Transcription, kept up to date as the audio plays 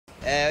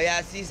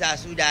Yeah, see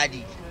Zazzu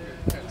daddy.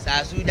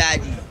 Zazzu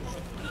daddy.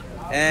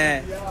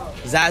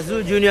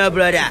 Zazzu junior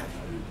brother.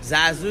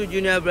 Zazzu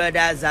junior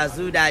brother,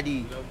 Zazzu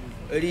daddy.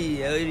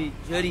 Ori.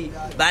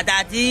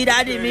 Batati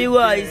daddy mi wo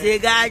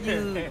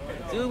isegaju.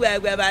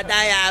 Tugbe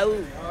bata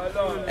yahoo.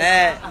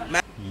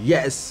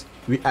 Yes,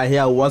 we are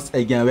here once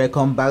again.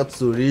 Welcome back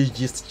to Rich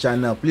Gist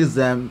channel. Please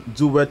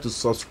do well to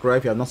subscribe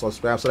if you have not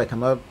subscribed so that I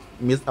cannot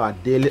miss our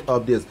daily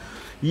updates.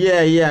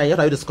 Yeah, what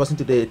are we discussing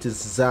today? It is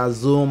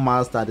Zazzu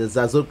Master, the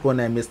Zazzu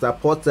crooner, Mr.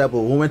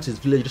 Portable, who went to his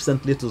village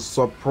recently to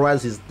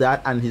surprise his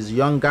dad and his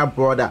younger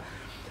brother.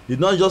 He did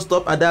not just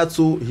stop at that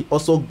too, he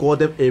also got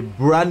them a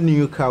brand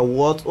new car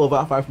worth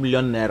over 5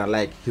 million naira.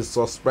 Like, he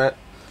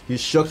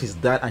shocked his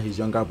dad and his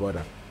younger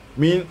brother. I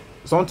mean,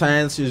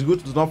 sometimes it's good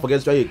to not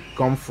forget where you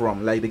come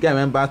from. Like, the guy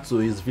went back to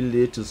his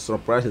village to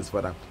surprise his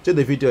father. Check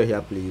the video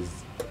here, please.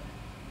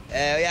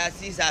 Yeah,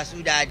 see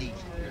Zazzu daddy.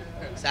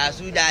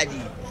 Zazzu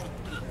daddy.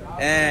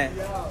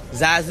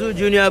 Zazzu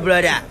junior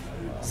brother.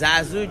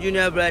 Zazzu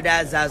junior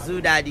brother,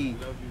 Zazzu daddy.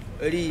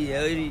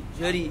 Ori.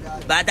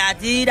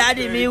 Batati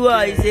daddy mi wo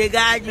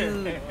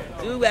isegaju.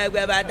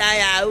 Tugbe bata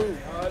yahoo.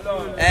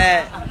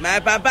 My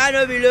papa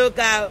no be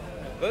local.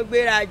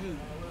 Ogberaju.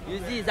 You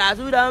see,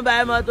 Zazzu don't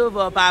buy motor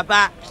for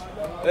papa.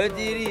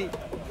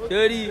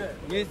 Sorry,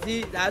 you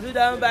see, Zazzu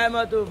don't buy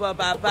motor for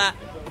papa.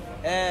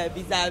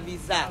 Visa.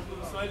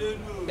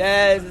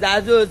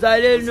 Zazzu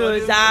solid no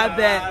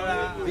sabe.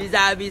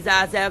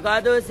 Visa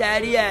sekondo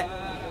serie.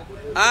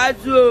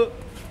 Azu.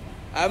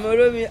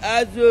 Amoromi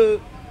Azu.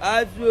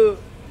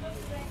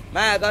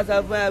 My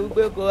cousin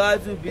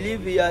Azu,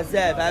 believe in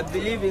yourself. I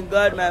believe in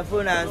God, my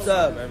phone and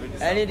soul.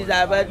 Any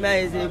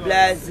disappointment is a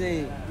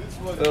blessing.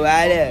 Oh,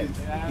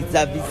 it's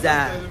a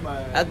visa.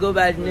 I go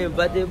by the name,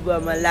 but they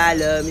put my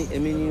lala.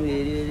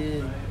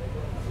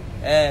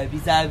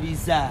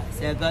 Visa.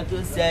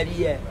 Sekondo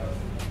serie.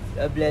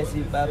 God bless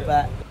you,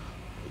 Papa.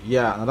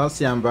 Yeah, another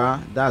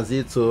Siamba, that's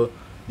it. So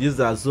this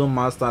Zazzu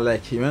Master,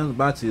 like, he went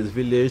back to his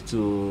village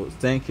to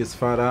thank his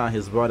father and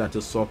his brother,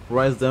 to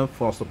surprise them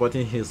for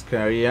supporting his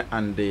career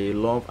and the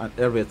love and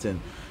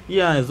everything.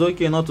 Yeah, it's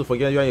okay not to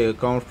forget where you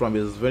come from.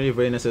 It's very,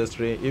 very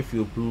necessary. If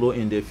you blow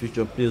in the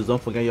future, please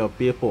don't forget your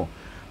people.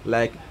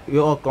 Like, we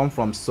all come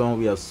from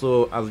somewhere,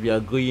 so as we are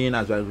growing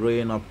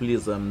up,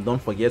 please don't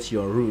forget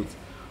your roots.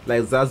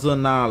 Like, Zazzu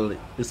now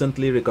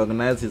recently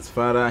recognized his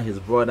father, his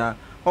brother.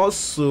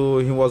 Also,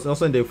 he was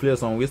also in the place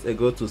some weeks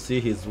ago to see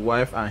his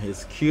wife and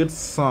his cute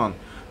son.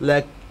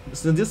 Like,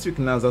 since this week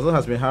now, Zazzu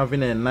has been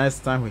having a nice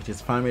time with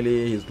his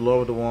family, his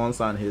loved ones,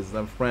 and his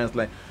friends.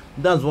 Like,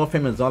 that's what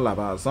fame is all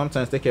about.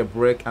 Sometimes take a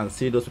break and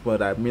see those people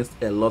that means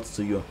a lot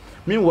to you.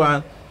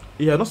 Meanwhile,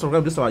 if you have not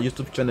subscribed to our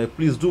YouTube channel,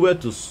 please do well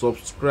to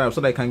subscribe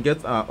so that I can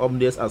get our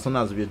updates as soon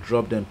as we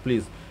drop them,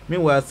 please.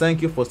 Meanwhile,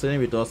 thank you for staying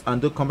with us,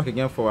 and do come back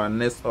again for our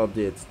next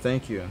update.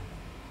 Thank you.